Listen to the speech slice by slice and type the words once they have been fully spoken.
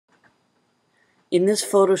In this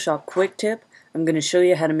Photoshop quick tip, I'm going to show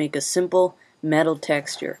you how to make a simple metal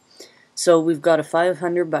texture. So we've got a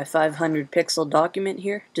 500 by 500 pixel document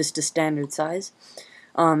here, just a standard size.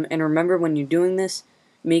 And remember, when you're doing this,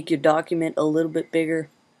 make your document a little bit bigger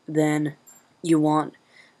than you want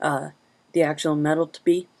the actual metal to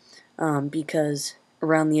be, because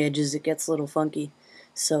around the edges it gets a little funky.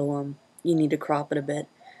 So you need to crop it a bit.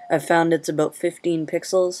 I've found it's about 15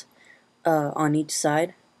 pixels on each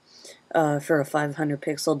side. For a 500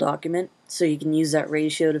 pixel document, so you can use that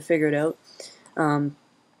ratio to figure it out. Turn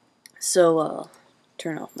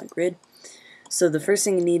off my grid. So the first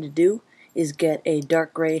thing you need to do is get a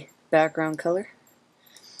dark gray background color,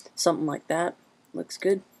 something like that. Looks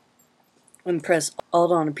good. And press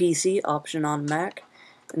Alt on a PC, Option on Mac,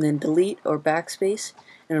 and then delete or backspace,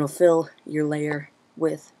 and it'll fill your layer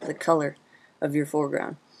with the color of your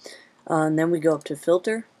foreground. And then we go up to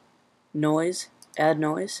Filter, Noise, Add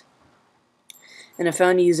Noise. And I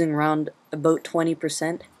found using around about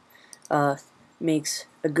 20% makes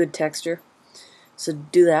a good texture. So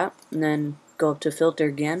do that, and then go up to Filter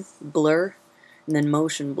again, Blur, and then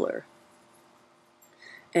Motion Blur.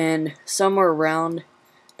 And somewhere around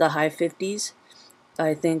the high 50s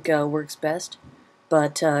I think works best,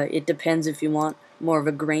 but it depends if you want more of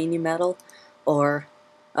a grainy metal or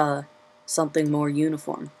something more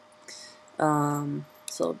uniform. So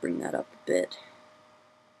I'll bring that up a bit.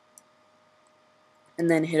 And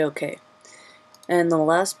then hit OK. And the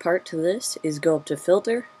last part to this is go up to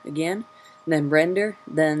Filter again, then Render,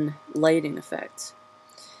 then Lighting Effects.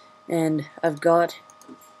 And I've got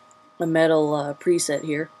a metal preset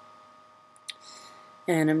here,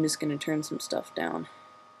 and I'm just going to turn some stuff down.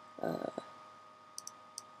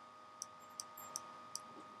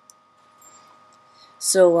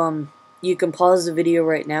 You can pause the video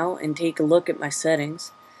right now and take a look at my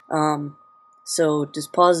settings. So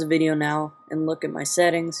just pause the video now and look at my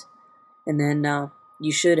settings, and then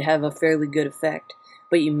you should have a fairly good effect,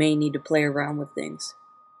 but you may need to play around with things.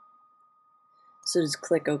 So just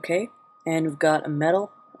click OK, and we've got a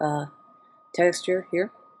metal texture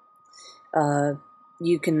here.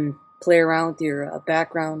 You can play around with your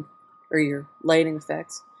background or your lighting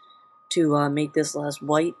effects to make this less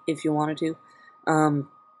white if you wanted to.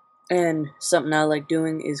 And something I like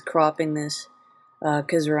doing is cropping this,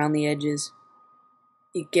 because around the edges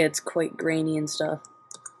it gets quite grainy and stuff.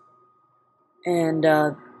 And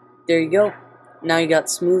there you go. Now you got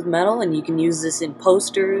smooth metal, and you can use this in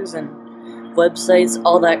posters and websites,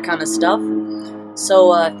 all that kind of stuff.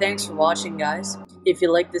 So thanks for watching, guys. If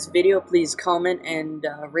you like this video, please comment and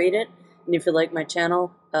rate it. And if you like my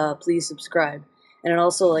channel, please subscribe. And I'd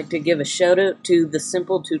also like to give a shout out to The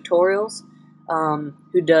Simple Tutorials,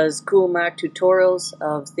 who does cool Mac tutorials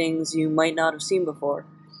of things you might not have seen before.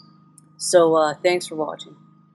 So thanks for watching.